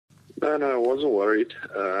No, I wasn't worried.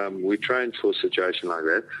 We trained for a situation like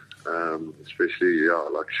that, especially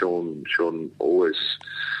like Sean always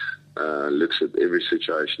looks at every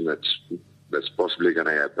situation that's possibly going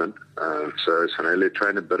to happen. So Sanele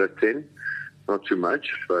trained a bit at 10, not too much,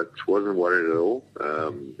 but wasn't worried at all.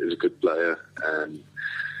 He's a good player and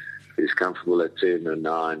he's comfortable at 10 and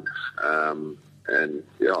 9. And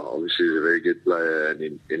obviously he's a very good player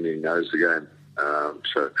and he knows the game.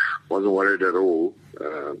 So wasn't worried at all.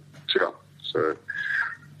 So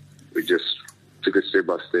we just took it step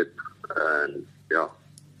by step, and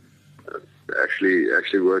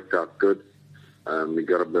actually worked out good. We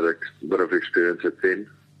got a bit of experience at 10,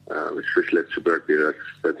 especially at Super Rugby.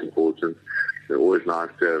 That's important. It's always nice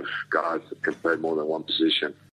to have guys that can play more than one position.